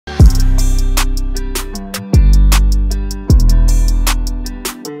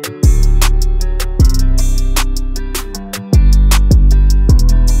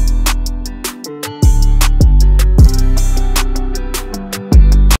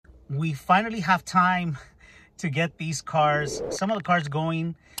we finally have time to get these cars, some of the cars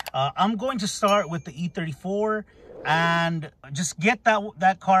going. I'm going to start with the E34 and just get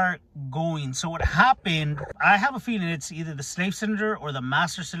that car going. So what happened, I have a feeling it's either the slave cylinder or the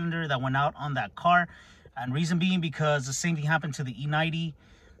master cylinder that went out on that car. And reason being because the same thing happened to the E90.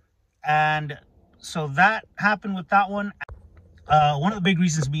 And so that happened with that one. One of the big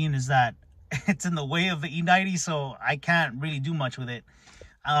reasons being is that it's in the way of the E90, so I can't really do much with it.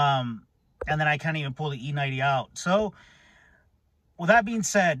 And then I can't even pull the E90 out. So with that being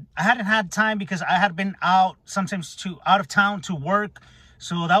said, I hadn't had time because I had been out sometimes out of town to work.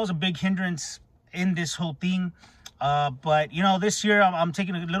 So that was a big hindrance in this whole thing. But, you know, this year I'm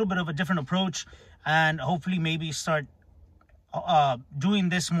taking a little bit of a different approach and hopefully maybe start doing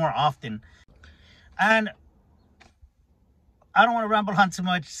this more often. And I don't want to ramble on too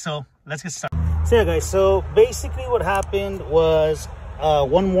much, so let's get started. So yeah, guys, so basically what happened was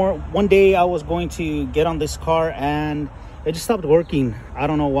one day I was going to get on this car and it just stopped working. I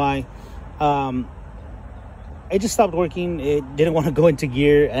don't know why. It just stopped working. It didn't want to go into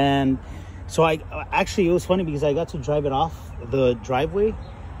gear. And so it was funny because I got to drive it off the driveway,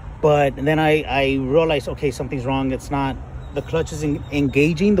 but then I realized, okay, something's wrong. It's not, the clutch isn't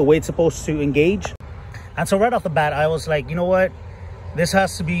engaging the way it's supposed to engage. And so right off the bat, I was like, you know what? This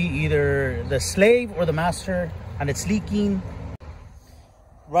has to be either the slave or the master, and it's leaking.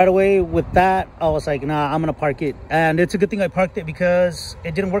 Right away with that, I was like, nah, I'm gonna park it. And it's a good thing I parked it because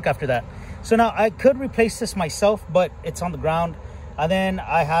it didn't work after that. So now I could replace this myself, but it's on the ground. And then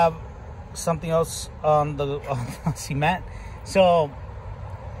I have something else on the cement. So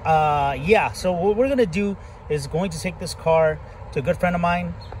yeah, so what we're gonna do is going to take this car to a good friend of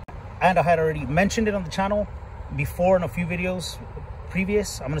mine. And I had already mentioned it on the channel before in a few videos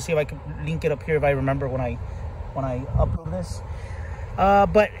previous. I'm gonna see if I can link it up here if I remember when I upload this.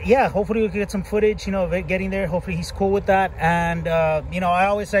 But yeah, hopefully we can get some footage, you know, of it getting there. Hopefully he's cool with that. And you know, I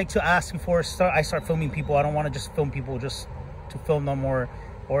always like to ask before I start filming people. I don't want to just film people just to film them or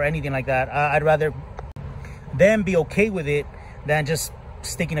anything like that. I'd rather them be okay with it than just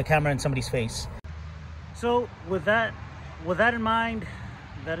sticking a camera in somebody's face. So with that in mind,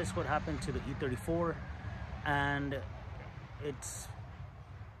 that is what happened to the E34, and it's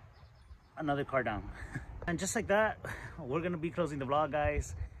another car down. And just like that, we're gonna be closing the vlog,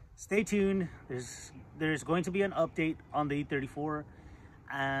 guys. Stay tuned. There's going to be an update on the E34,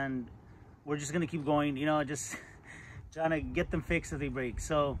 and we're just gonna keep going, you know, just trying to get them fixed as they break.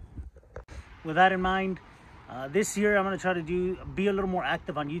 So with that in mind, this year I'm gonna try to be a little more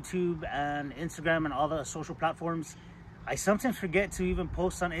active on YouTube and Instagram and all the social platforms. I sometimes forget to even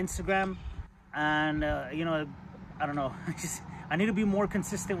post on Instagram, and you know, I don't know, I need to be more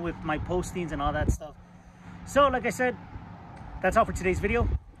consistent with my postings and all that stuff. So like I said, that's all for today's video.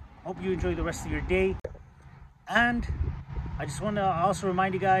 Hope you enjoy the rest of your day. And I just want to also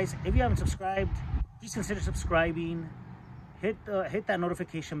remind you guys, if you haven't subscribed, please consider subscribing. Hit that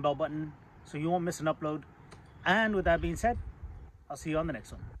notification bell button so you won't miss an upload. And with that being said, I'll see you on the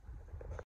next one.